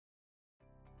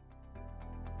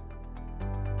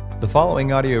The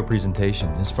following audio presentation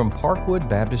is from Parkwood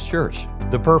Baptist Church.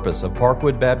 The purpose of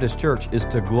Parkwood Baptist Church is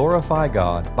to glorify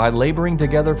God by laboring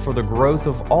together for the growth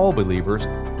of all believers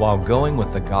while going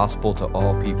with the gospel to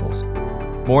all peoples.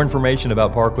 More information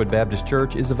about Parkwood Baptist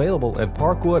Church is available at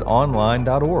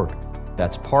parkwoodonline.org.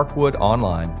 That's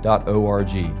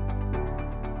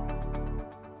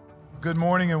parkwoodonline.org. Good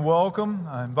morning and welcome.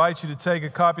 I invite you to take a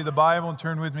copy of the Bible and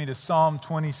turn with me to Psalm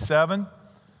 27.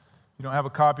 If you don't have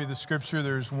a copy of the scripture,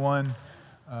 there's one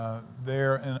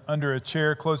there under a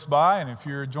chair close by. And if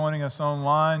you're joining us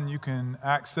online, you can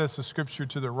access the scripture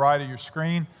to the right of your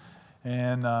screen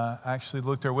and actually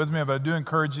look there with me. But I do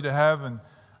encourage you to have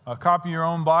a copy of your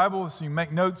own Bible so you can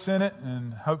make notes in it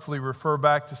and hopefully refer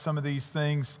back to some of these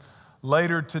things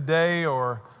later today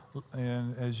or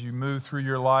as you move through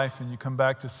your life and you come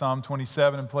back to Psalm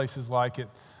 27 and places like it,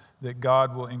 that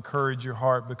God will encourage your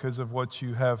heart because of what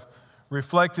you have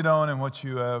reflected on and what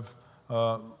you have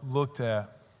looked at.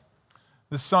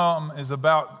 This psalm is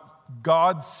about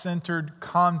God-centered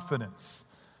confidence.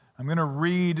 I'm going to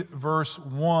read verse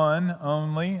 1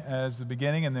 only as the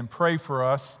beginning and then pray for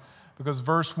us because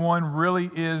verse 1 really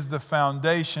is the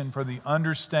foundation for the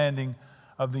understanding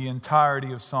of the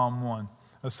entirety of Psalm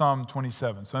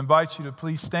 27. So I invite you to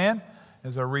please stand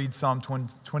as I read Psalm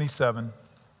 27,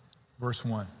 verse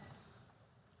 1.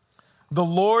 The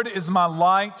Lord is my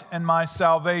light and my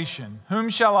salvation. Whom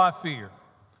shall I fear?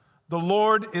 The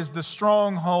Lord is the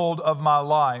stronghold of my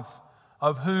life.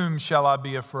 Of whom shall I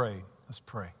be afraid? Let's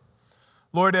pray.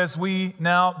 Lord, as we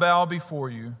now bow before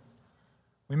you,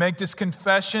 we make this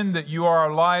confession that you are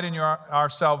our light and you are our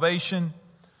salvation,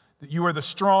 that you are the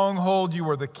stronghold, you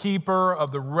are the keeper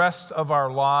of the rest of our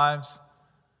lives.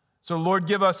 So, Lord,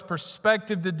 give us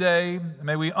perspective today.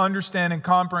 May we understand and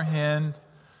comprehend,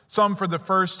 some for the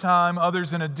first time,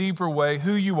 others in a deeper way,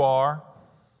 who you are.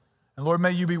 And Lord,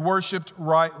 may you be worshiped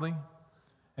rightly.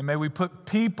 And may we put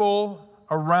people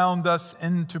around us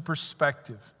into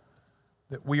perspective,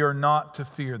 that we are not to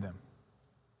fear them.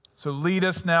 So lead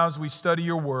us now as we study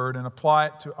your word and apply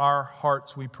it to our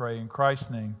hearts, we pray. In Christ's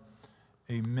name,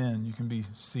 amen. You can be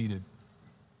seated.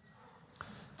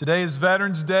 Today is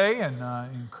Veterans Day, and I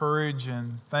encourage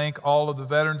and thank all of the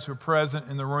veterans who are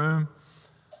present in the room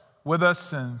with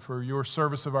us and for your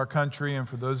service of our country, and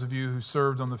for those of you who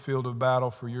served on the field of battle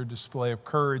for your display of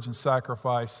courage and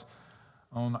sacrifice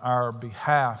on our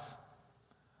behalf.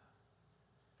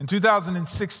 In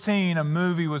 2016, a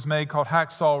movie was made called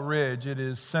Hacksaw Ridge. It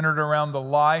is centered around the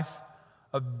life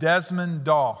of Desmond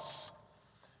Doss.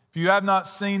 If you have not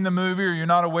seen the movie or you're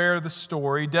not aware of the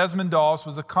story, Desmond Doss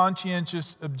was a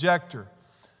conscientious objector.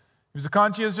 He was a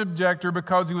conscientious objector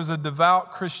because he was a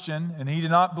devout Christian and he did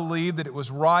not believe that it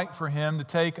was right for him to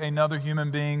take another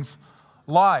human being's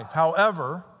life.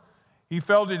 However, he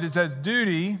felt it is his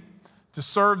duty to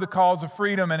serve the cause of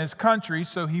freedom in his country,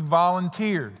 so he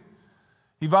volunteered.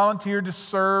 He volunteered to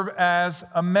serve as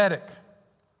a medic.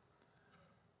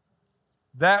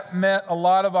 That met a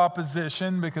lot of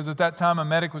opposition because at that time a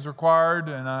medic was required,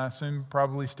 and I assume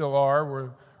probably still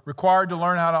were required to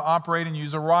learn how to operate and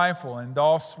use a rifle, and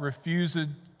Doss refused to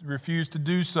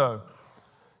do so.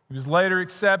 He was later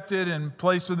accepted and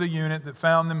placed with a unit that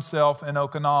found themselves in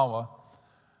Okinawa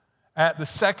at the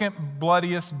second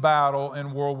bloodiest battle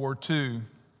in World War II.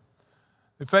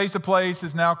 They faced a place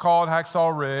that's now called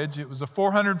Hacksaw Ridge. It was a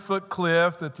 400-foot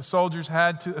cliff that the soldiers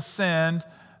had to ascend.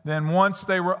 Then once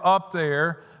they were up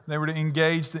there, they were to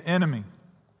engage the enemy.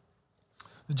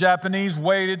 The Japanese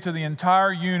waited till the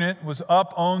entire unit was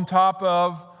up on top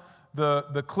of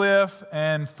the cliff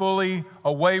and fully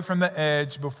away from the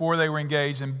edge before they were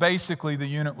engaged, and basically the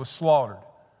unit was slaughtered.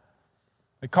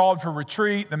 They called for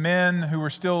retreat. The men who were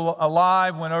still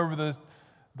alive went over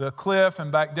the cliff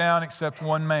and back down except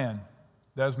one man,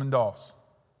 Desmond Doss.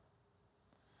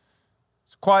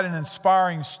 It's quite an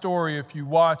inspiring story if you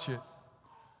watch it.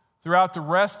 Throughout the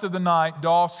rest of the night,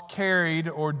 Doss carried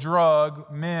or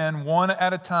drug men one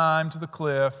at a time to the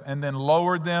cliff and then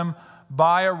lowered them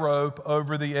by a rope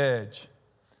over the edge.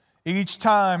 Each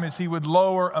time as he would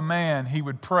lower a man, he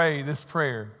would pray this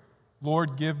prayer: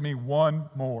 Lord, give me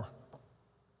one more.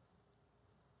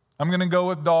 I'm going to go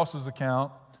with Doss's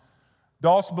account.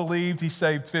 Doss believed he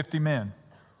saved 50 men.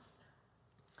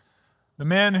 The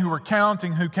men who were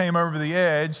counting who came over the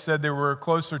edge said there were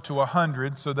closer to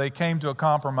 100, so they came to a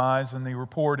compromise, and the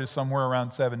report is somewhere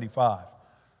around 75.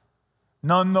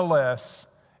 Nonetheless,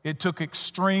 it took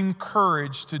extreme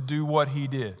courage to do what he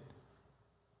did.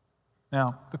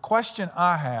 Now, the question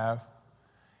I have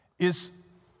is,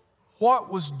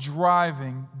 what was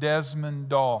driving Desmond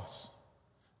Doss?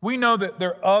 We know that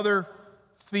there are other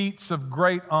feats of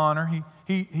great honor.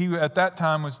 He at that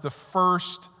time was the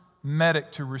first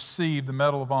medic to receive the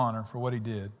Medal of Honor for what he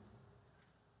did.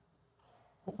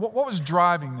 What was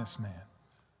driving this man?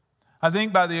 I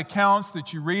think by the accounts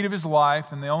that you read of his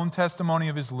life and the own testimony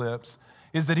of his lips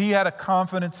is that he had a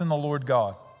confidence in the Lord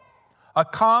God, a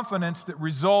confidence that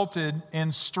resulted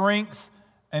in strength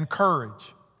and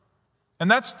courage.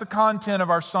 And that's the content of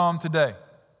our psalm today.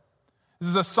 This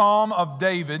is a psalm of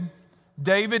David.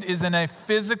 David is in a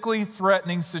physically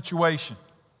threatening situation.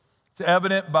 It's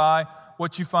evident by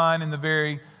what you find in the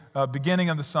very beginning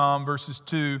of the psalm, verses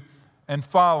 2 and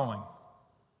following.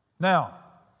 Now,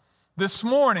 this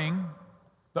morning,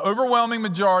 the overwhelming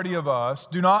majority of us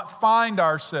do not find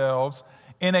ourselves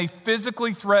in a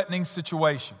physically threatening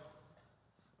situation.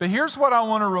 But here's what I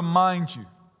want to remind you,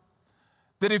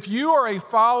 that if you are a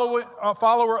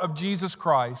follower of Jesus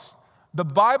Christ, the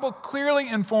Bible clearly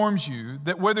informs you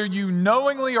that whether you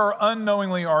knowingly or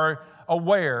unknowingly are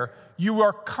aware, you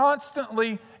are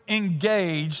constantly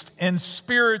engaged in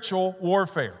spiritual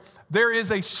warfare. There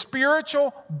is a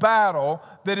spiritual battle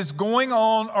that is going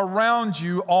on around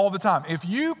you all the time. If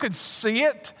you could see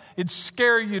it, it'd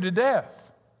scare you to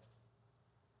death.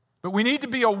 But we need to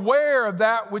be aware of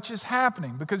that which is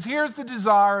happening, because here's the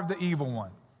desire of the evil one.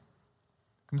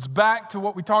 It comes back to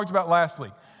what we talked about last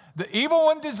week. The evil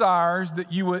one desires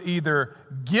that you will either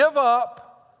give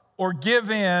up or give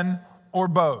in or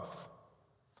both.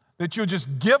 That you'll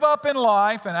just give up in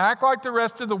life and act like the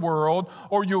rest of the world,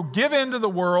 or you'll give in to the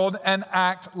world and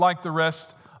act like the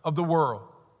rest of the world.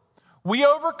 We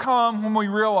overcome when we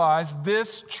realize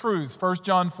this truth, 1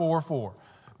 John 4:4.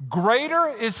 Greater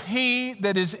is he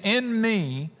that is in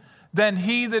me than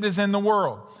he that is in the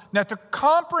world. Now, to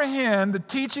comprehend the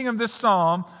teaching of this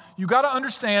psalm, you got to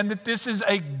understand that this is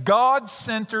a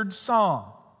God-centered psalm.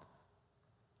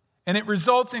 And it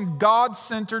results in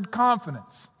God-centered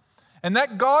confidence. And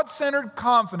that God-centered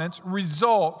confidence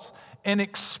results in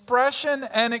expression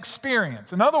and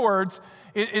experience. In other words,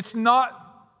 it's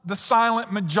not the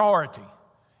silent majority.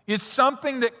 It's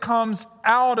something that comes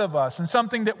out of us and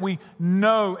something that we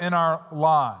know in our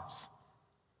lives.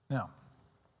 Now,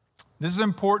 this is an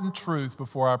important truth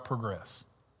before I progress.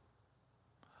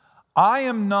 I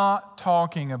am not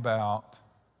talking about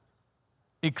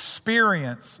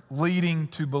experience leading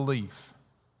to belief.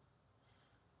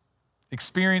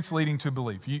 Experience leading to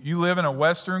belief. You live in a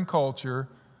Western culture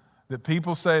that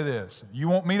people say this: you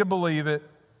want me to believe it,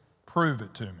 prove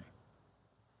it to me.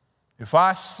 If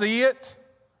I see it,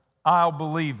 I'll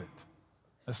believe it.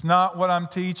 That's not what I'm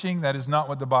teaching. That is not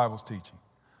what the Bible's teaching.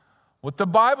 What the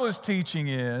Bible is teaching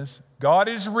is God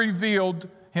has revealed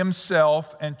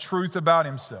himself and truth about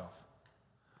himself.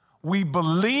 We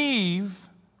believe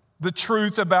the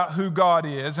truth about who God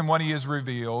is and what he has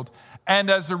revealed,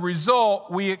 and as a result,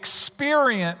 we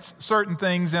experience certain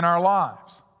things in our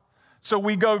lives. So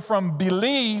we go from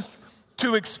belief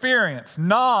to experience,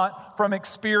 not from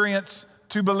experience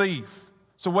to belief.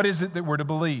 So what is it that we're to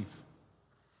believe?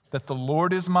 That the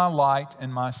Lord is my light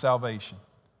and my salvation.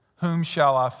 Whom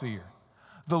shall I fear?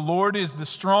 The Lord is the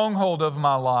stronghold of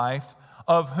my life.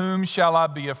 Of whom shall I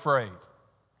be afraid?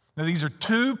 Now, these are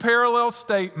two parallel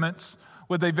statements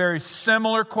with a very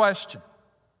similar question.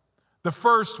 The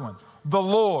first one, the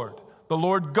Lord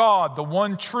God, the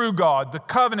one true God, the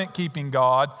covenant-keeping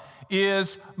God,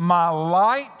 is my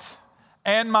light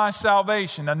and my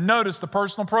salvation. Now notice the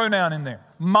personal pronoun in there,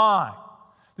 my.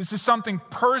 This is something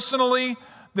personally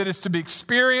that is to be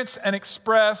experienced and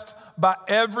expressed by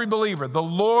every believer. The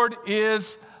Lord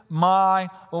is my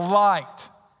light.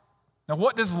 Now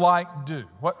what does light do?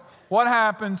 What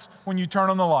happens when you turn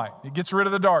on the light? It gets rid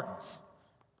of the darkness.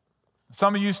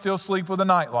 Some of you still sleep with a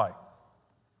night light.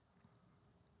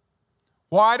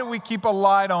 Why do we keep a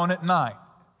light on at night?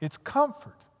 It's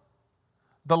comfort.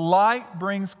 The light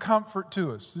brings comfort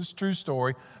to us. This is a true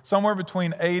story. Somewhere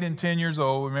between 8 and 10 years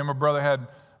old, remember, brother had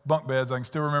bunk beds. I can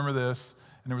still remember this.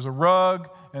 And there was a rug,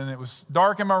 and it was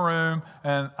dark in my room,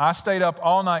 and I stayed up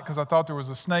all night because I thought there was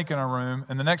a snake in our room.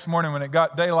 And the next morning when it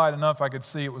got daylight enough, I could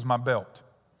see it was my belt.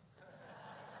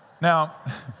 Now,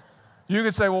 you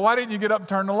could say, well, why didn't you get up and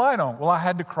turn the light on? Well, I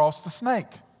had to cross the snake.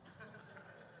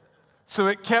 So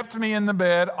it kept me in the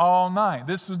bed all night.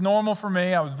 This was normal for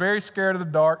me. I was very scared of the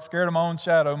dark, scared of my own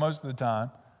shadow most of the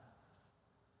time.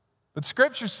 But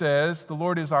Scripture says the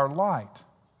Lord is our light.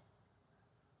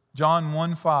 John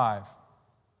 1:5.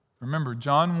 Remember,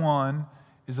 John 1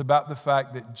 is about the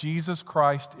fact that Jesus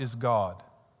Christ is God.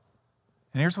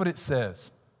 And here's what it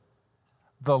says.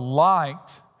 The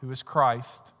light, who is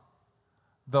Christ,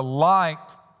 the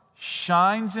light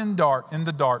shines in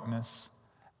the darkness,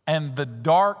 and the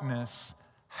darkness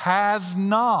has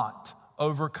not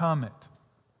overcome it.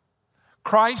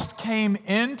 Christ came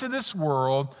into this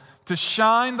world to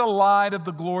shine the light of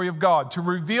the glory of God, to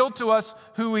reveal to us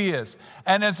who He is.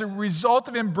 And as a result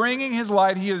of Him bringing His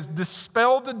light, He has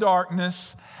dispelled the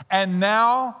darkness, and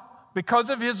now, because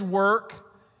of His work,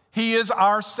 He is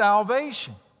our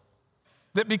salvation.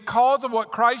 That because of what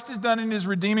Christ has done in His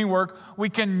redeeming work, we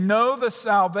can know the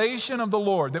salvation of the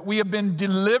Lord, that we have been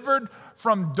delivered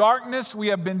from darkness, we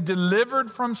have been delivered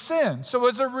from sin. So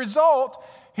as a result,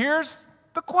 here's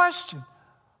the question: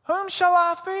 whom shall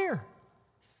I fear?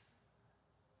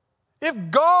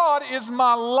 If God is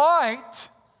my light,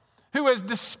 who has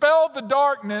dispelled the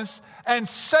darkness and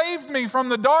saved me from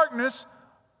the darkness,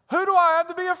 who do I have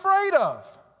to be afraid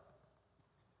of?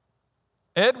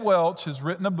 Ed Welch has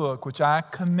written a book which I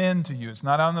commend to you. It's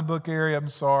not out in the book area, I'm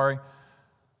sorry.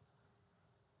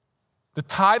 The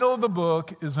title of the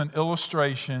book is an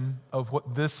illustration of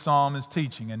what this psalm is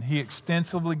teaching, and he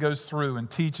extensively goes through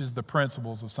and teaches the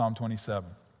principles of Psalm 27.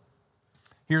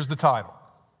 Here's the title: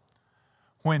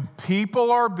 When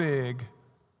People Are Big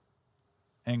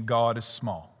and God is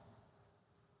Small.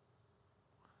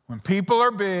 When people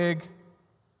are big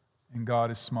and God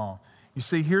is small. You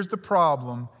see, here's the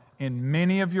problem in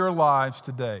many of your lives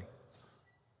today.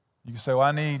 You can say, well,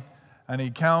 I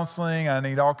need counseling, I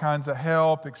need all kinds of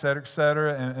help, et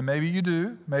cetera, and maybe you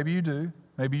do.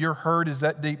 Maybe your hurt is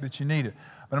that deep that you need it.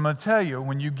 But I'm going to tell you,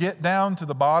 when you get down to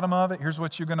the bottom of it, here's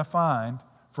what you're going to find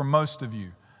for most of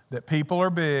you: that people are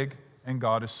big and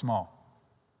God is small.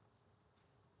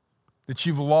 That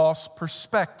you've lost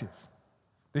perspective,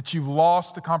 that you've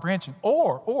lost the comprehension.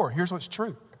 Or here's what's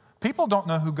true: people don't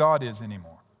know who God is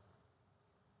anymore.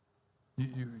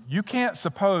 You can't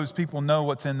suppose people know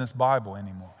what's in this Bible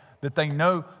anymore, that they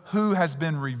know who has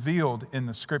been revealed in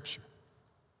the Scripture.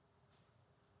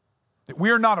 That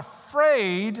we are not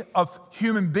afraid of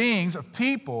human beings, of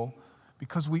people,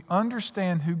 because we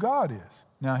understand who God is.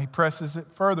 Now, he presses it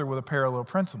further with a parallel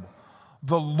principle.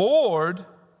 The Lord,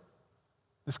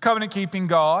 this covenant-keeping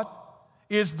God,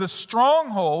 is the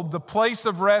stronghold, the place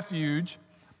of refuge,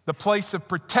 the place of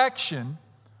protection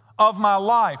of my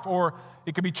life, or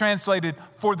it could be translated,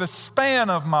 for the span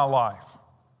of my life.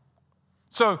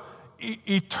 So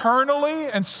eternally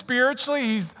and spiritually,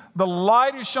 He's the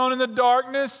light who's shone in the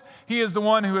darkness. He is the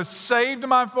one who has saved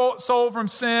my soul from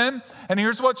sin. And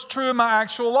here's what's true in my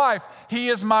actual life: He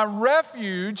is my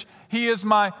refuge. He is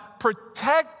my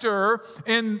protector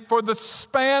for the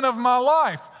span of my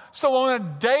life. So on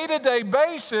a day-to-day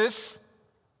basis,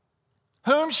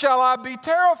 whom shall I be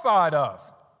terrified of?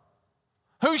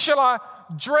 Who shall I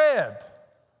dread?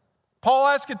 Paul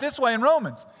asks it this way in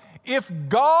Romans: if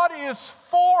God is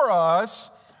for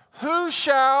us, who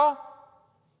shall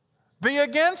be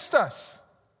against us?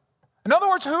 In other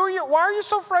words, why are you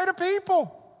so afraid of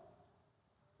people?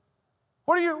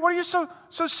 What are you so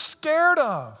scared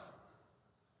of?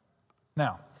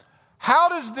 Now, how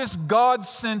does this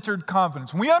God-centered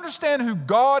confidence, when we understand who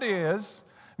God is,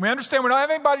 we understand we don't have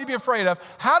anybody to be afraid of,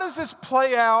 how does this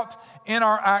play out in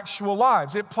our actual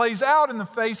lives? It plays out in the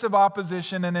face of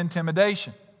opposition and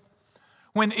intimidation.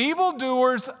 When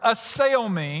evildoers assail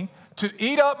me to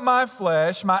eat up my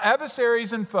flesh, my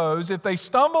adversaries and foes, if they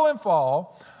stumble and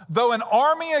fall, though an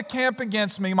army encamp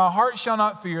against me, my heart shall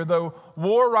not fear. Though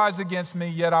war rise against me,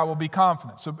 yet I will be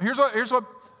confident. So here's what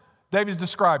David's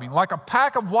describing. Like a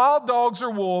pack of wild dogs or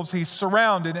wolves, he's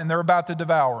surrounded and they're about to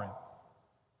devour him.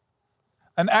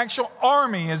 An actual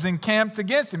army is encamped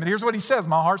against him. And here's what he says: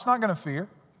 my heart's not going to fear,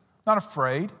 not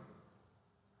afraid.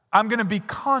 I'm going to be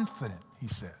confident, he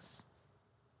says.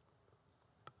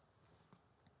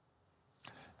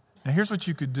 Now here's what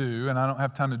you could do, and I don't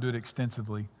have time to do it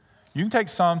extensively. You can take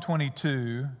Psalm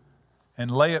 22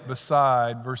 and lay it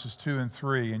beside verses 2 and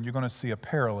 3, and you're going to see a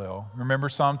parallel. Remember,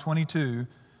 Psalm 22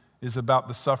 is about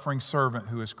the suffering servant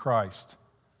who is Christ.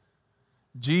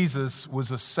 Jesus was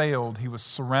assailed. He was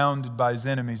surrounded by his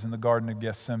enemies in the Garden of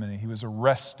Gethsemane. He was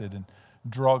arrested and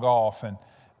drug off and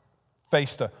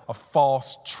faced a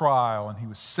false trial, and he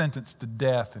was sentenced to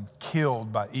death and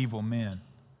killed by evil men.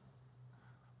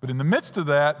 But in the midst of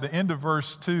that, the end of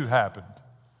verse 2 happened.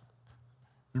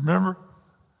 Remember?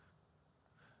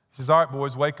 He says, all right,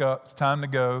 boys, wake up. It's time to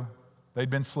go. They'd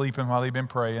been sleeping while he'd been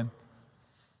praying.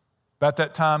 About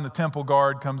that time, the temple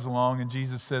guard comes along, and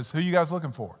Jesus says, who are you guys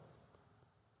looking for?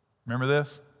 Remember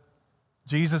this?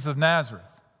 Jesus of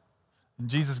Nazareth. And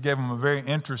Jesus gave him a very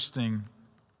interesting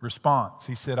response.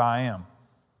 He said, I am.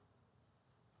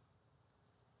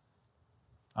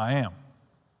 I am.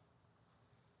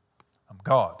 I'm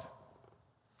God.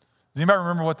 Does anybody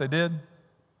remember what they did?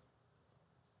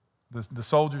 The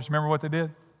soldiers, remember what they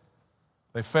did?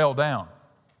 They fell down.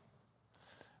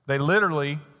 They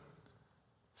literally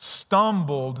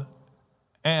stumbled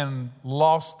and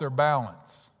lost their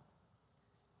balance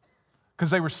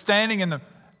because they were standing in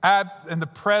the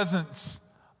presence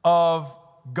of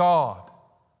God.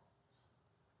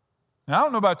 Now, I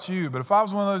don't know about you, but if I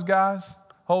was one of those guys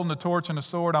holding a torch and a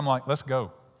sword, I'm like, let's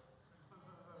go.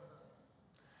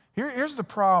 Here's the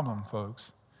problem,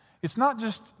 folks. It's not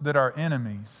just that our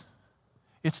enemies,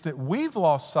 it's that we've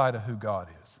lost sight of who God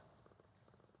is.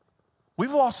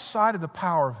 We've lost sight of the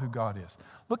power of who God is.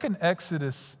 Look in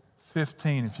Exodus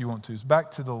 15 if you want to. It's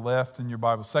back to the left in your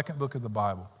Bible, second book of the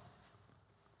Bible.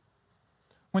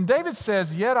 When David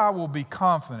says, yet I will be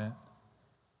confident,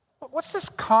 what's this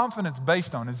confidence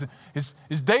based on?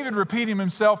 Is David repeating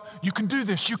himself, you can do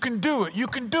this, you can do it, you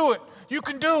can do it, you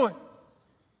can do it?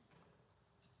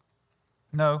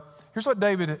 No, here's what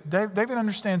David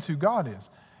understands who God is.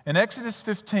 In Exodus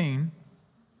 15,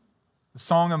 the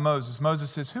Song of Moses,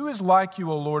 Moses says, who is like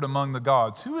you, O Lord, among the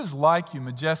gods? Who is like you,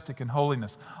 majestic in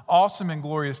holiness, awesome in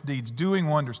glorious deeds, doing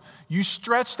wonders? You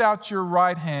stretched out your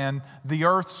right hand, the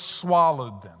earth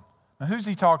swallowed them. Now, who's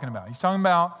he talking about? He's talking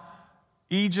about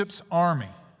Egypt's army.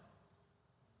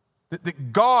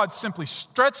 That God simply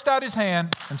stretched out his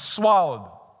hand and swallowed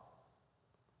them.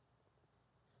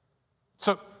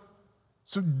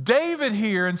 So David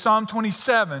here in Psalm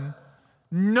 27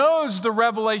 knows the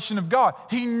revelation of God.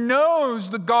 He knows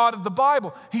the God of the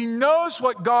Bible. He knows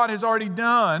what God has already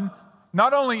done,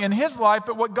 not only in his life,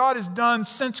 but what God has done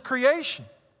since creation.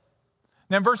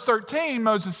 Now in verse 13,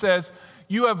 Moses says,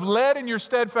 you have led in your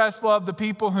steadfast love the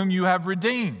people whom you have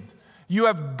redeemed. You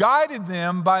have guided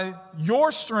them by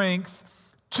your strength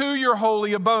to your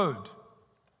holy abode.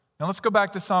 Now let's go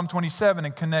back to Psalm 27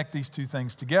 and connect these two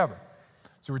things together.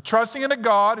 So we're trusting in a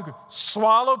God who can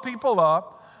swallow people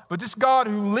up, but this God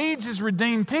who leads his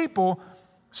redeemed people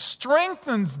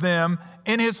strengthens them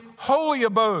in his holy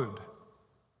abode.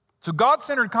 So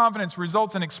God-centered confidence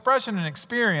results in expression and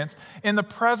experience in the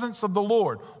presence of the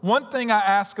Lord. One thing I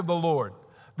ask of the Lord,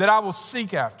 that I will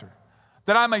seek after,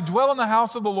 that I may dwell in the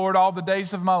house of the Lord all the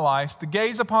days of my life, to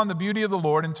gaze upon the beauty of the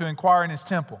Lord and to inquire in his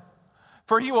temple.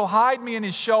 For he will hide me in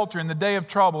his shelter in the day of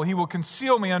trouble. He will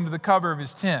conceal me under the cover of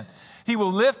his tent. He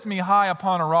will lift me high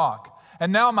upon a rock.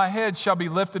 And now my head shall be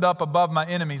lifted up above my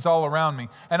enemies all around me.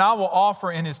 And I will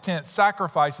offer in his tent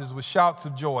sacrifices with shouts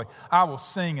of joy. I will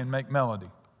sing and make melody.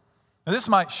 Now this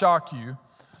might shock you,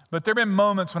 but there have been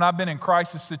moments when I've been in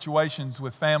crisis situations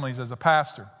with families as a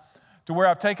pastor to where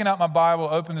I've taken out my Bible,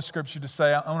 opened the scripture to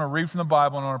say, I want to read from the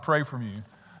Bible and I want to pray from you.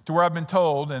 To where I've been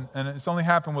told, and it's only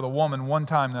happened with a woman one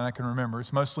time that I can remember,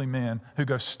 it's mostly men, who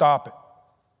go, stop it.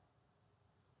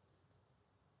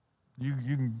 You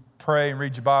can pray and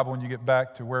read your Bible when you get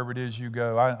back to wherever it is you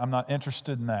go. I'm not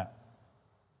interested in that.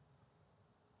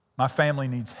 My family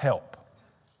needs help.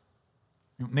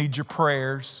 We need your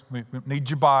prayers. We need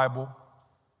your Bible.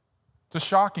 It's a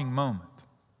shocking moment.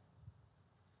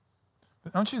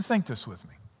 But I want you to think this with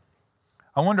me.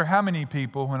 I wonder how many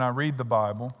people, when I read the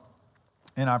Bible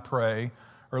and I pray,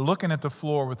 are looking at the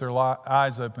floor with their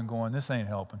eyes open going, this ain't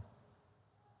helping.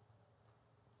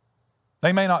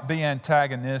 They may not be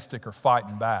antagonistic or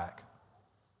fighting back,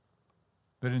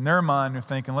 but in their mind they're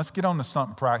thinking, let's get on to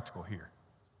something practical here.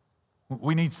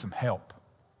 We need some help.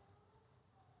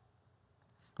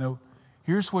 No,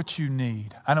 here's what you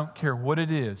need. I don't care what it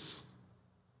is,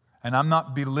 and I'm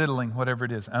not belittling whatever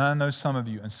it is, and I know some of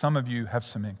you have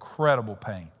some incredible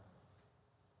pain.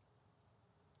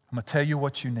 I'm going to tell you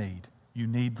what you need. You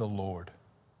need the Lord,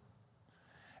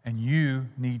 and you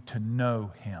need to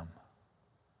know him.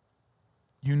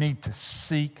 You need to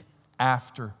seek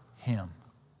after him.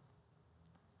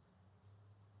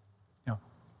 You know,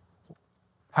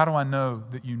 how do I know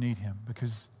that you need him?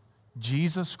 Because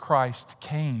Jesus Christ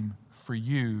came for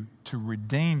you to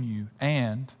redeem you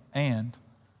and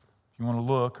if you want to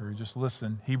look or just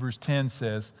listen, Hebrews 10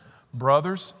 says,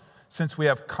 brothers, since we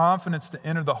have confidence to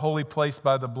enter the holy place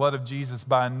by the blood of Jesus,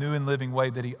 by a new and living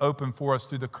way that he opened for us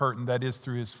through the curtain, that is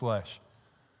through his flesh.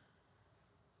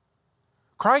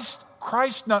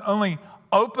 Christ not only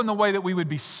opened the way that we would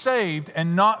be saved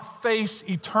and not face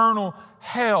eternal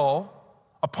hell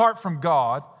apart from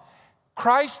God,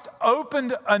 Christ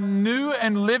opened a new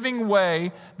and living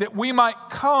way that we might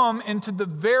come into the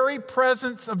very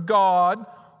presence of God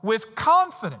with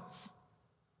confidence.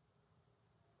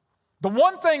 The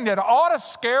one thing that ought to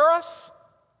scare us,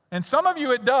 and some of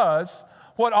you it does,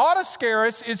 what ought to scare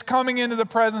us is coming into the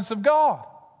presence of God.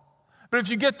 But if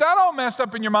you get that all messed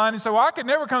up in your mind and say, well, I could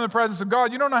never come to the presence of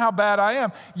God, you don't know how bad I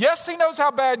am. Yes, he knows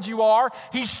how bad you are.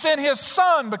 He sent his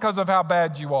son because of how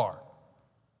bad you are.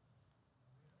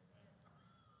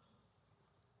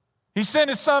 He sent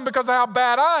his son because of how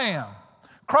bad I am.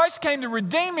 Christ came to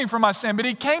redeem me from my sin, but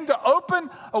he came to open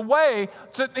a way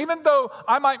so even though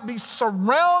I might be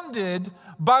surrounded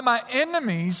by my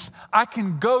enemies, I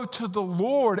can go to the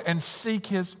Lord and seek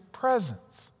his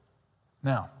presence.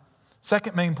 Now,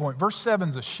 second main point, verse 7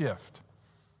 is a shift.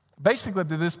 Basically, up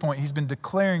to this point, he's been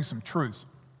declaring some truths.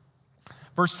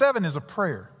 Verse 7 is a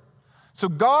prayer. So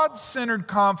God-centered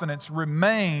confidence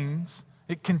remains,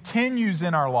 it continues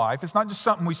in our life. It's not just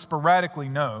something we sporadically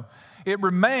know. It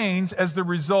remains as the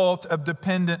result of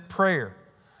dependent prayer.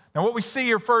 Now, what we see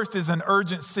here first is an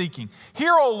urgent seeking.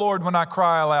 Hear, O Lord, when I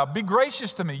cry aloud. Be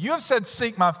gracious to me. You have said,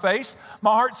 seek my face.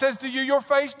 My heart says to you, your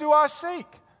face do I seek.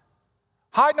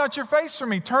 Hide not your face from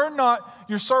me. Turn not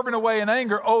your servant away in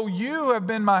anger. O you have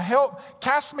been my help.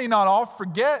 Cast me not off.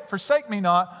 Forsake me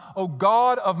not, O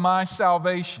God of my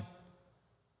salvation.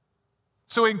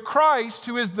 So in Christ,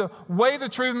 who is the way, the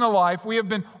truth, and the life, we have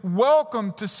been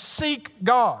welcomed to seek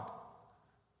God.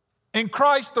 In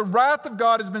Christ, the wrath of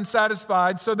God has been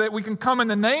satisfied so that we can come in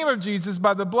the name of Jesus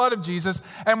by the blood of Jesus,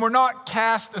 and we're not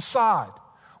cast aside.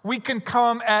 We can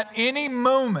come at any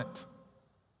moment.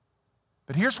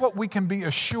 But here's what we can be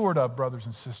assured of, brothers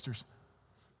and sisters.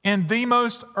 In the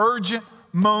most urgent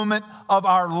moment of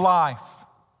our life,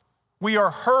 we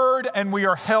are heard and we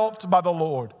are helped by the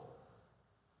Lord.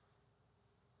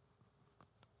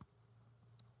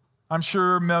 I'm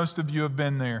sure most of you have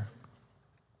been there.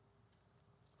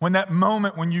 When that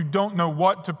moment when you don't know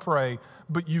what to pray,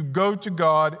 but you go to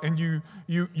God and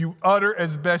you utter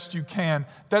as best you can.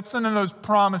 That's one of those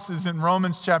promises in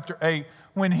Romans chapter 8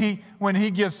 when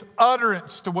he gives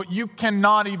utterance to what you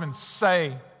cannot even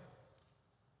say.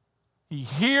 He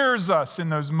hears us in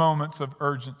those moments of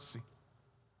urgency.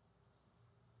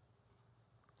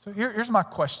 So here's my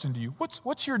question to you.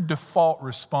 What's your default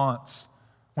response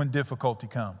when difficulty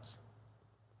comes?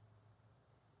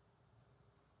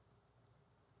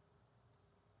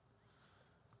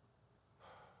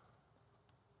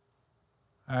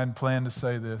 I hadn't planned to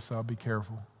say this, I'll be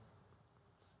careful.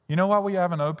 You know why we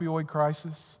have an opioid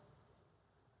crisis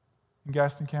in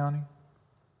Gaston County?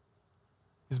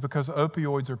 It's because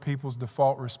opioids are people's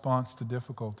default response to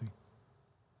difficulty.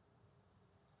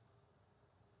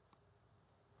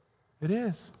 It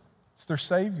is. It's their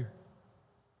savior.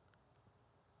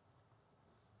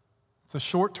 It's a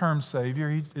short-term savior.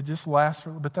 It just lasts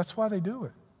for, but that's why they do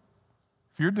it.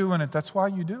 If you're doing it, that's why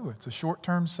you do it. It's a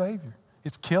short-term savior.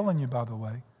 It's killing you, by the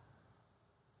way.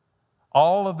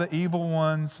 All of the evil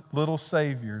one's little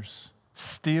saviors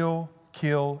steal,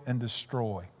 kill, and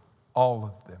destroy. All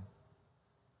of them.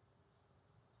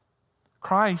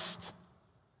 Christ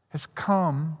has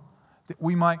come that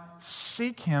we might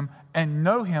seek him and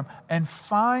know him and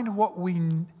find what we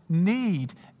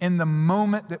need in the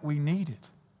moment that we need it.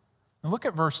 Now look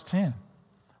at verse 10.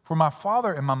 For my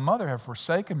father and my mother have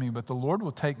forsaken me, but the Lord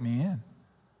will take me in.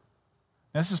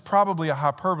 This is probably a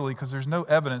hyperbole because there's no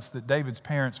evidence that David's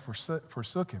parents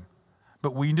forsook him.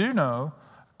 But we do know,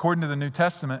 according to the New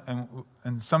Testament,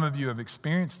 and some of you have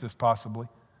experienced this possibly,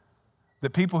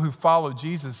 that people who follow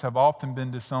Jesus have often been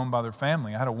disowned by their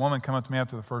family. I had a woman come up to me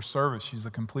after the first service. She's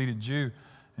a completed Jew.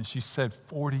 And she said,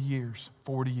 40 years,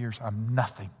 I'm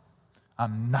nothing.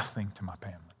 I'm nothing to my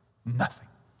family. Nothing.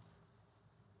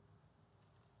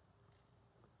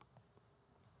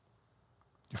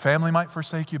 Your family might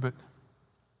forsake you, but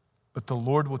the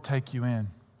Lord will take you in.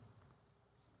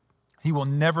 He will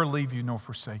never leave you nor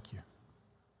forsake you.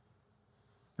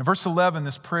 In verse 11,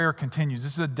 this prayer continues.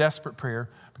 This is a desperate prayer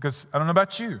because I don't know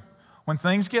about you. When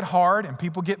things get hard and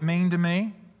people get mean to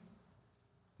me,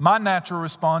 my natural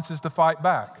response is to fight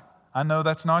back. I know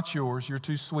that's not yours. You're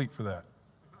too sweet for that.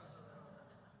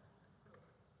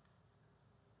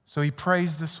 So he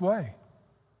prays this way.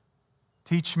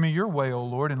 Teach me your way, O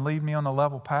Lord, and lead me on a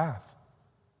level path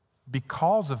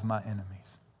because of my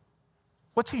enemies.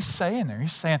 What's he saying there?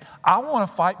 He's saying, I want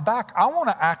to fight back. I want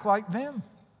to act like them.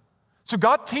 So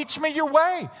God, teach me your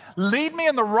way. Lead me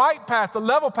in the right path, the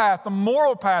level path, the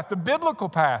moral path, the biblical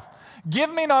path.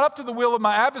 Give me not up to the will of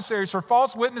my adversaries, for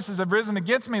false witnesses have risen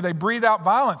against me. They breathe out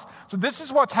violence. So this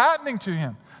is what's happening to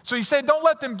him. So he said, don't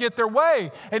let them get their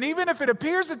way. And even if it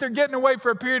appears that they're getting away for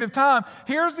a period of time,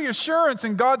 here's the assurance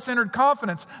in God-centered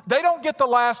confidence. They don't get the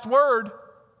last word.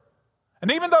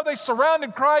 And even though they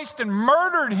surrounded Christ and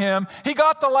murdered him, he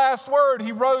got the last word.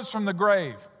 He rose from the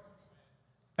grave.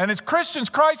 And as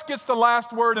Christians, Christ gets the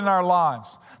last word in our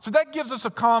lives. So that gives us a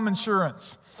calm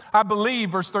assurance. I believe,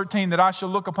 verse 13, that I shall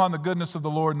look upon the goodness of the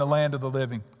Lord in the land of the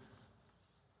living.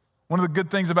 One of the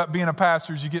good things about being a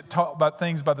pastor is you get taught about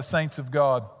things by the saints of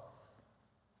God.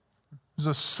 There's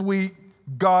a sweet,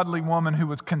 godly woman who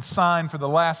was consigned for the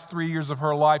last 3 years of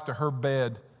her life to her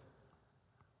bed.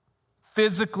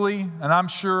 physically, and I'm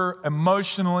sure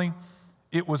emotionally,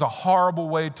 it was a horrible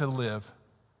way to live.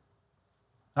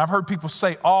 And I've heard people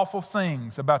say awful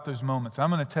things about those moments. I'm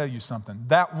going to tell you something.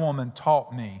 That woman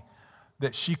taught me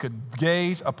that she could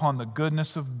gaze upon the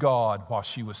goodness of God while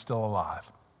she was still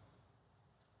alive.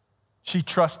 She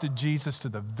trusted Jesus to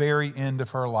the very end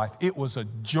of her life. It was a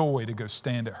joy to go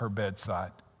stand at her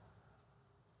bedside.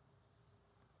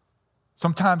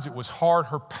 Sometimes it was hard.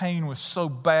 Her pain was so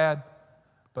bad,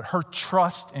 but her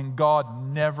trust in God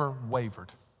never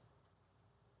wavered.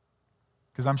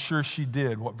 Because I'm sure she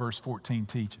did what verse 14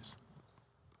 teaches.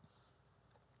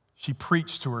 She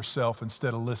preached to herself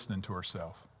instead of listening to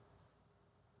herself.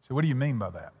 So what do you mean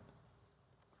by that?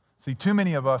 See, too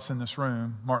many of us in this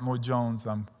room, Martin Lloyd-Jones,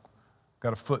 I've got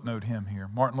to footnote him here.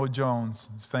 Martin Lloyd-Jones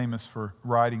is famous for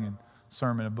writing a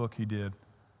sermon, a book he did,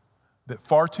 that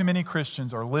far too many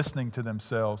Christians are listening to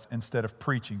themselves instead of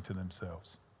preaching to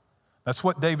themselves. That's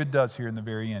what David does here in the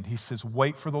very end. He says,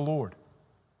 wait for the Lord.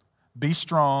 Be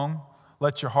strong.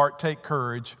 Let your heart take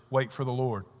courage. Wait for the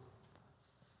Lord.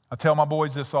 I tell my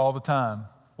boys this all the time.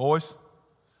 Boys,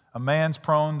 a man's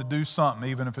prone to do something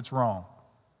even if it's wrong.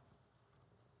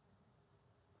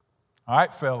 All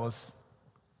right, fellas,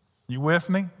 you with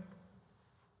me?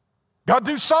 Got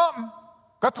to do something.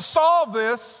 Got to solve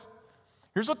this.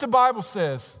 Here's what the Bible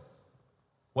says.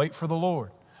 Wait for the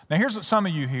Lord. Now, here's what some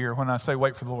of you hear when I say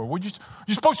wait for the Lord. Well,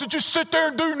 you're supposed to just sit there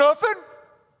and do nothing?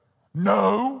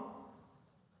 No.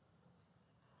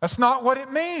 That's not what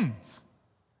it means.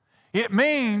 It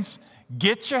means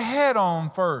get your head on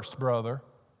first, brother.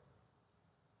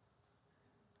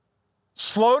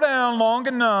 Slow down long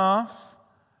enough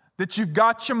that you've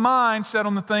got your mind set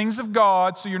on the things of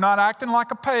God so you're not acting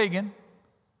like a pagan.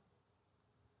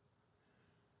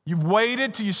 You've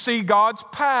waited till you see God's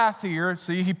path here.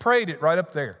 See, he prayed it right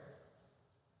up there.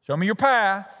 Show me your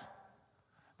path.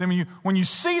 Then when you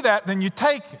see that, then you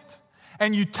take it.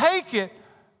 And you take it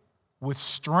with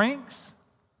strength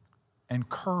and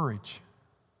courage.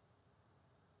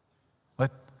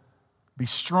 Be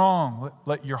strong.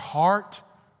 Let your heart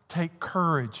take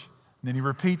courage. And then he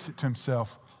repeats it to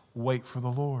himself. Wait for the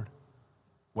Lord.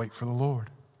 Wait for the Lord.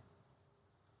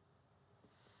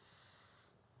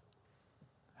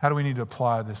 How do we need to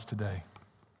apply this today?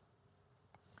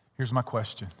 Here's my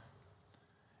question.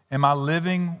 Am I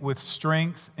living with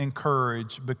strength and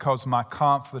courage because my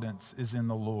confidence is in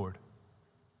the Lord?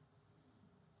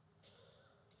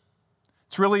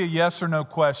 It's really a yes or no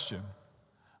question.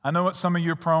 I know what some of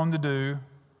you are prone to do.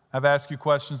 I've asked you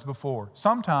questions before.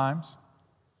 Sometimes.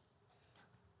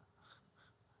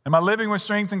 Am I living with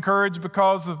strength and courage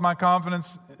because of my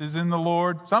confidence is in the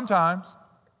Lord? Sometimes.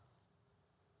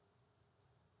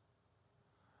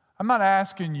 I'm not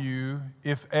asking you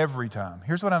if every time.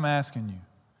 Here's what I'm asking you.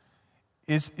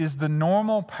 Is the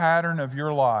normal pattern of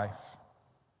your life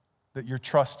that you're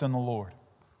trusting the Lord?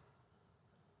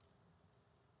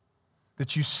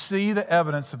 That you see the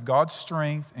evidence of God's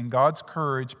strength and God's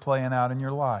courage playing out in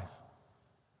your life?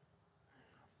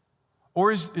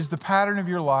 Or is the pattern of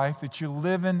your life that you're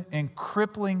living in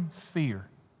crippling fear,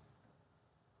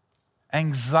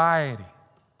 anxiety?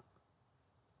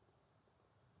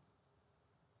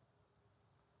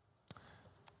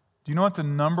 Do you know what the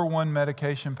number one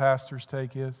medication pastors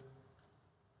take is?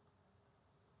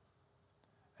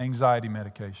 Anxiety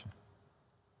medication.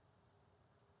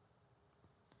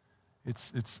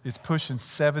 It's pushing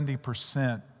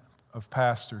 70% of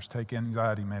pastors take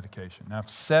anxiety medication. Now, if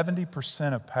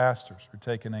 70% of pastors are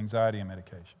taking anxiety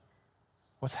medication,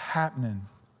 what's happening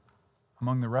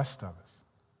among the rest of us?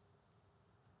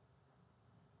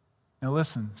 Now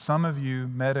listen, some of you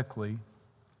medically,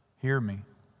 hear me,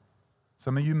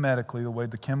 some of you medically, the way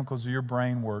the chemicals of your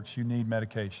brain works, you need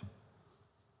medication.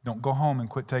 Don't go home and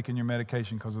quit taking your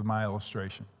medication because of my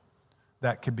illustration.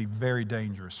 That could be very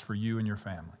dangerous for you and your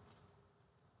family.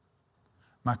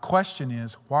 My question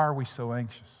is, why are we so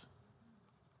anxious?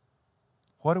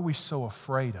 What are we so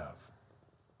afraid of?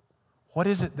 What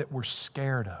is it that we're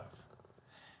scared of?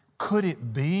 Could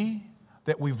it be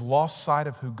that we've lost sight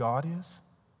of who God is?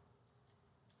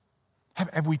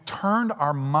 Have we turned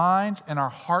our minds and our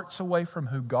hearts away from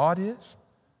who God is?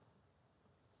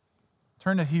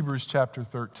 Turn to Hebrews chapter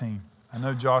 13. I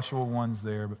know Joshua 1's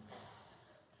there, but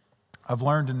I've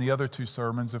learned in the other two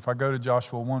sermons, if I go to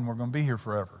Joshua 1, we're going to be here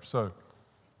forever. So,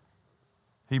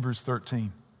 Hebrews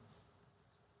 13.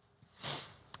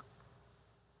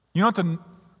 You know what the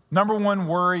number one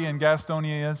worry in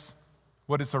Gastonia is?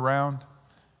 What it's around?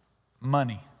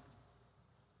 Money.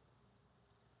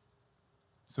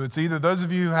 So it's either those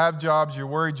of you who have jobs, you're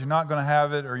worried you're not going to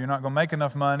have it or you're not going to make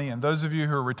enough money, and those of you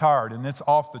who are retired, and it's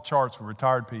off the charts with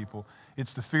retired people,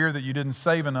 it's the fear that you didn't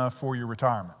save enough for your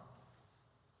retirement.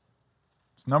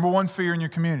 It's number one fear in your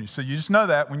community. So you just know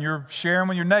that when you're sharing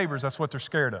with your neighbors, that's what they're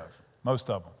scared of, most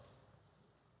of them.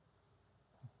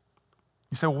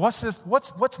 You say, well,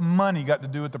 what's money got to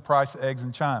do with the price of eggs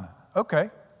in China? Okay.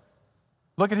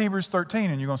 Look at Hebrews 13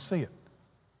 and you're going to see it.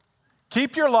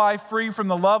 Keep your life free from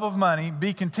the love of money.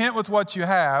 Be content with what you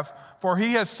have, for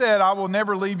he has said, I will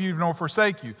never leave you nor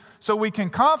forsake you. So we can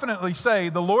confidently say,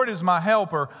 the Lord is my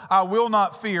helper. I will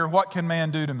not fear. What can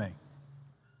man do to me?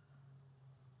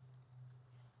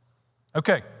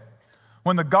 Okay.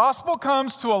 When the gospel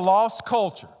comes to a lost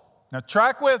culture, now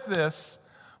track with this.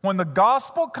 When the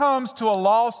gospel comes to a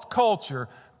lost culture,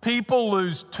 people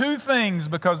lose two things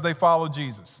because they follow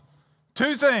Jesus.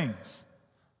 Two things.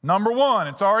 Number one,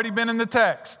 it's already been in the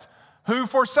text. Who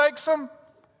forsakes them?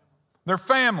 Their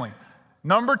family.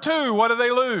 Number two, what do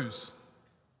they lose?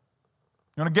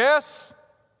 You want to guess?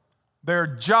 Their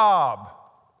job.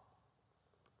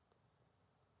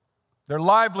 Their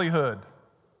livelihood.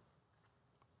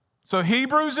 So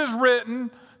Hebrews is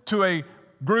written to a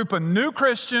group of new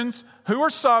Christians who are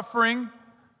suffering,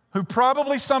 who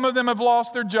probably some of them have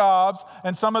lost their jobs,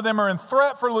 and some of them are in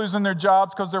threat for losing their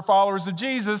jobs because they're followers of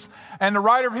Jesus. And the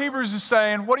writer of Hebrews is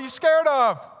saying, what are you scared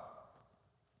of?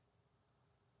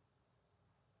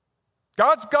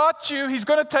 God's got you. He's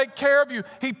going to take care of you.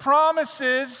 He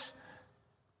promises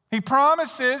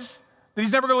that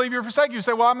he's never going to leave you or forsake you. You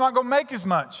say, well, I'm not going to make as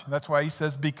much. That's why he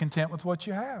says, be content with what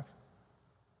you have.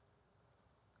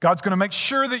 God's going to make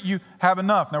sure that you have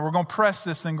enough. Now, we're going to press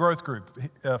this in growth group.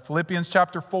 Philippians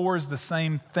chapter 4 is the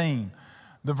same theme.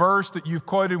 The verse that you've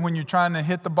quoted when you're trying to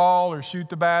hit the ball or shoot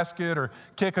the basket or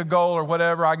kick a goal or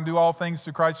whatever, I can do all things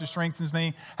through Christ who strengthens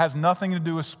me, has nothing to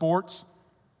do with sports.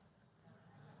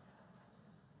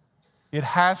 It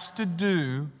has to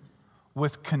do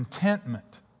with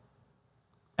contentment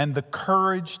and the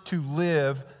courage to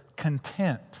live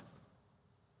content.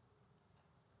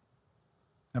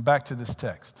 Now back to this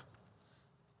text.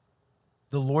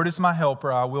 The Lord is my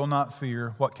helper, I will not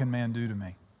fear. What can man do to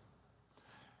me?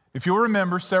 If you'll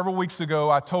remember, several weeks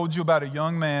ago, I told you about a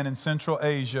young man in Central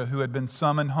Asia who had been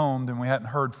summoned home and we hadn't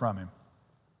heard from him.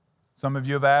 Some of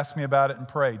you have asked me about it and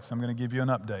prayed, so I'm going to give you an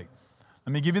update.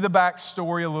 Let me give you the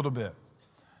backstory a little bit.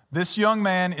 This young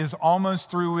man is almost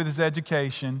through with his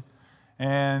education,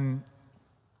 and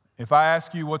if I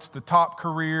ask you what's the top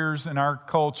careers in our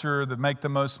culture that make the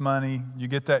most money, you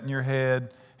get that in your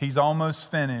head. He's almost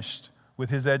finished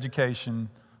with his education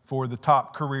for the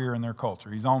top career in their culture.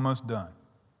 He's almost done.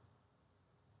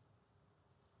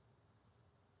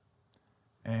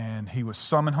 And he was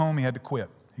summoned home. He had to quit.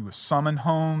 He was summoned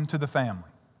home to the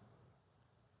family.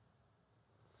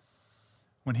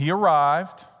 When he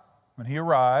arrived,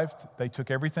 they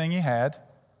took everything he had.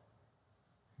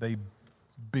 They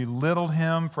belittled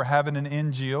him for having an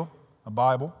Injil, a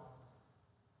Bible.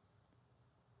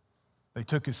 They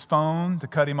took his phone to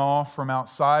cut him off from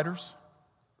outsiders.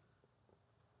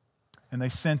 And they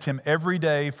sent him every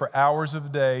day for hours of the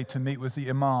day to meet with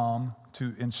the imam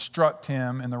to instruct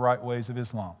him in the right ways of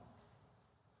Islam.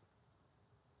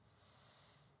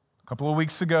 A couple of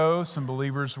weeks ago, some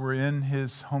believers were in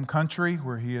his home country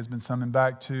where he has been summoned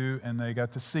back to, and they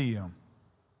got to see him.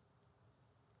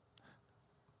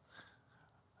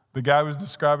 The guy was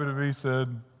describing to me, he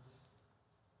said,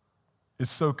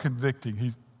 it's so convicting.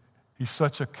 He's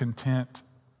such a content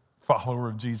follower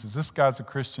of Jesus. This guy's a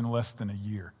Christian less than a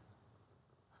year.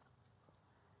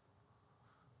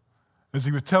 As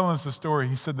he was telling us the story,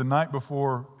 he said the night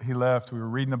before he left, we were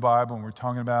reading the Bible and we were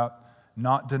talking about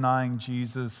not denying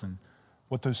Jesus and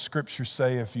what those scriptures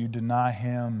say if you deny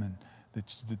him, and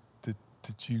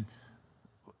that you,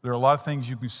 there are a lot of things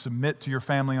you can submit to your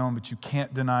family on, but you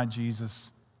can't deny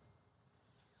Jesus.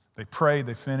 They prayed,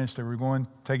 they finished, they were going,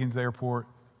 taking him to the airport,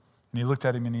 and he looked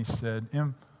at him and he said,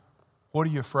 Em, what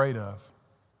are you afraid of?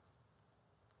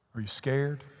 Are you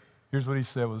scared? Here's what he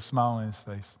said with a smile on his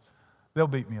face. They'll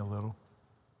beat me a little.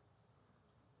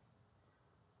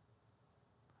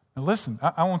 Now listen,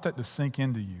 I want that to sink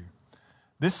into you.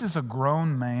 This is a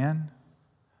grown man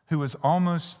who is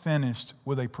almost finished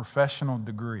with a professional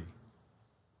degree,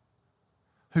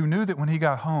 who knew that when he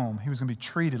got home, he was going to be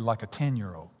treated like a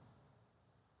 10-year-old.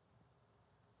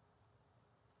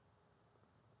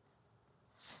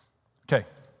 Okay,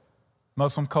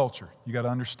 Muslim culture, you got to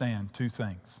understand two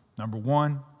things. Number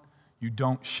one, you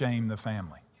don't shame the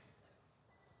family.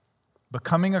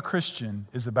 Becoming a Christian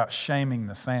is about shaming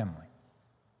the family.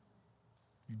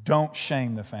 You don't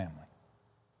shame the family.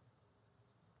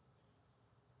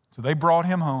 So they brought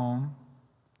him home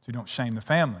so you don't shame the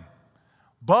family.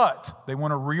 But they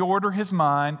want to reorder his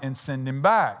mind and send him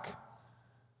back.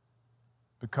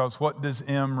 Because what does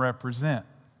M represent?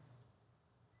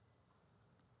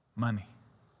 Money.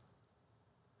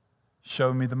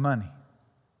 Show me the money.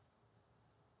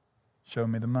 Show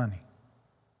me the money.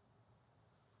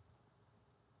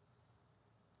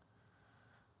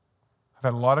 I've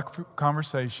had a lot of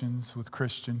conversations with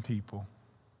Christian people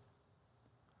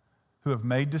who have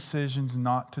made decisions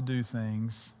not to do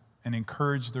things and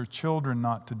encouraged their children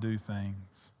not to do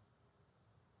things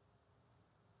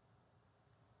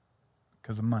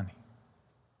because of money.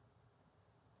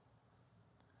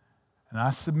 And I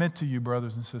submit to you,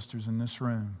 brothers and sisters in this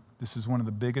room, this is one of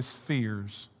the biggest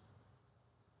fears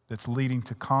that's leading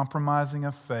to compromising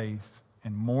of faith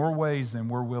in more ways than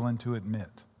we're willing to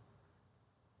admit.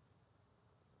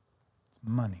 It's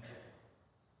money.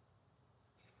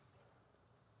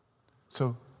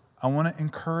 So I want to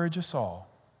encourage us all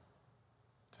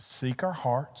to seek our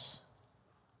hearts.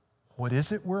 What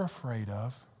is it we're afraid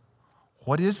of?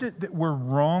 What is it that we're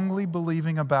wrongly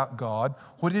believing about God?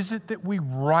 What is it that we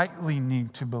rightly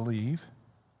need to believe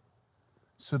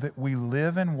so that we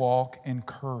live and walk in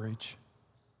courage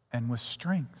and with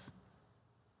strength,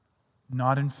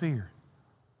 not in fear?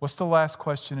 What's the last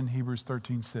question in Hebrews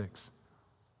 13:6?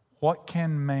 What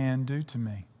can man do to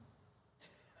me?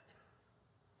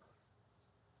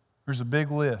 There's a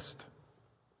big list.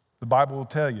 The Bible will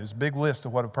tell you, there's a big list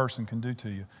of what a person can do to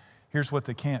you. Here's what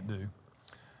they can't do.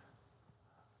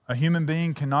 A human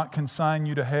being cannot consign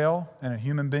you to hell, and a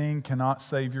human being cannot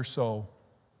save your soul.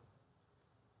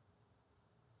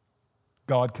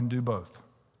 God can do both.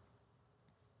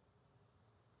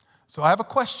 So I have a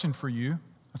question for you.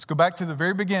 Let's go back to the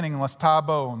very beginning and let's tie a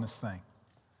bow on this thing.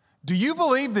 Do you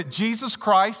believe that Jesus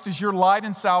Christ is your light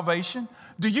and salvation?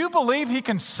 Do you believe He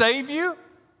can save you?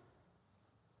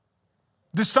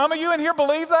 Do some of you in here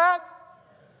believe that?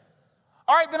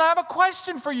 All right, then I have a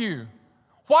question for you.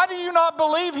 Why do you not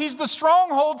believe He's the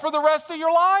stronghold for the rest of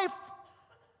your life?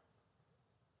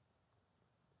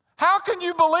 How can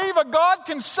you believe a God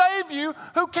can save you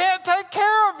who can't take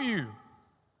care of you?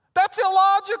 That's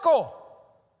illogical.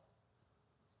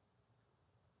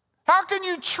 How can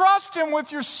you trust Him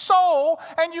with your soul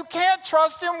and you can't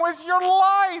trust Him with your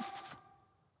life?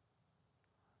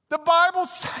 The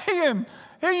Bible's saying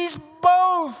He's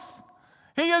both.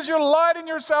 He is your light and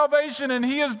your salvation, and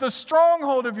He is the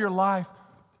stronghold of your life.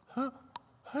 Who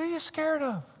are you scared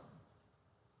of?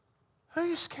 Who are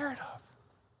you scared of?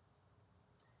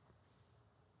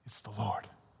 It's the Lord.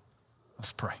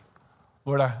 Let's pray.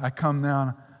 Lord, I come now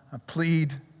and I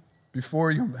plead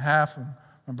before you on behalf of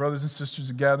my brothers and sisters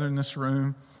who gather in this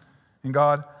room. And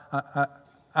God,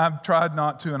 I've tried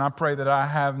not to, and I pray that I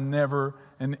have never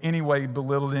in any way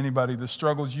belittled anybody. The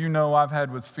struggles you know I've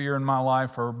had with fear in my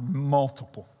life are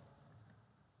multiple.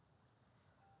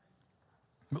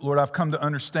 But Lord, I've come to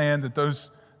understand that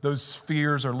those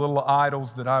fears are little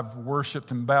idols that I've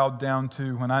worshiped and bowed down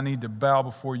to when I need to bow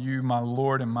before you, my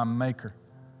Lord and my Maker.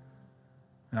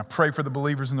 And I pray for the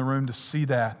believers in the room to see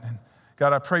that. And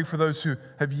God, I pray for those who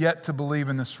have yet to believe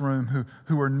in this room,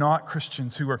 who are not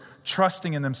Christians, who are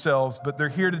trusting in themselves, but they're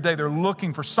here today. They're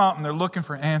looking for something. They're looking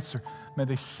for an answer. May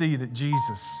they see that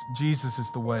Jesus is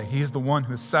the way. He is the one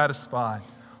who has satisfied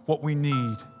what we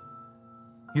need.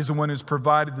 He's the one who's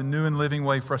provided the new and living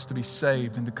way for us to be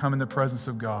saved and to come in the presence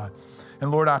of God.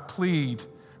 And Lord, I plead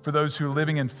for those who are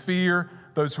living in fear,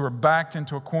 those who are backed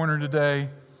into a corner today,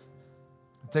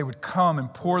 that they would come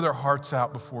and pour their hearts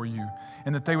out before you,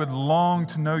 and that they would long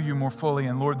to know you more fully.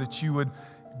 And Lord, that you would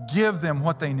give them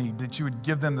what they need, that you would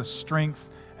give them the strength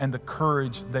and the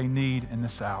courage they need in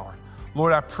this hour.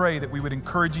 Lord, I pray that we would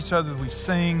encourage each other as we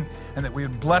sing, and that we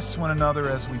would bless one another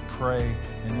as we pray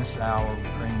in this hour. We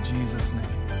pray in Jesus' name.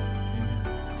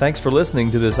 Amen. Thanks for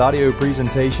listening to this audio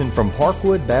presentation from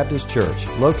Parkwood Baptist Church,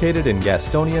 located in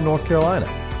Gastonia, North Carolina.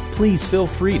 Please feel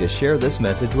free to share this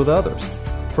message with others.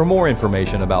 For more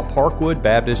information about Parkwood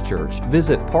Baptist Church,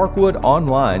 visit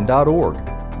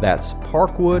parkwoodonline.org. That's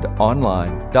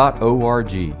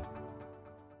parkwoodonline.org.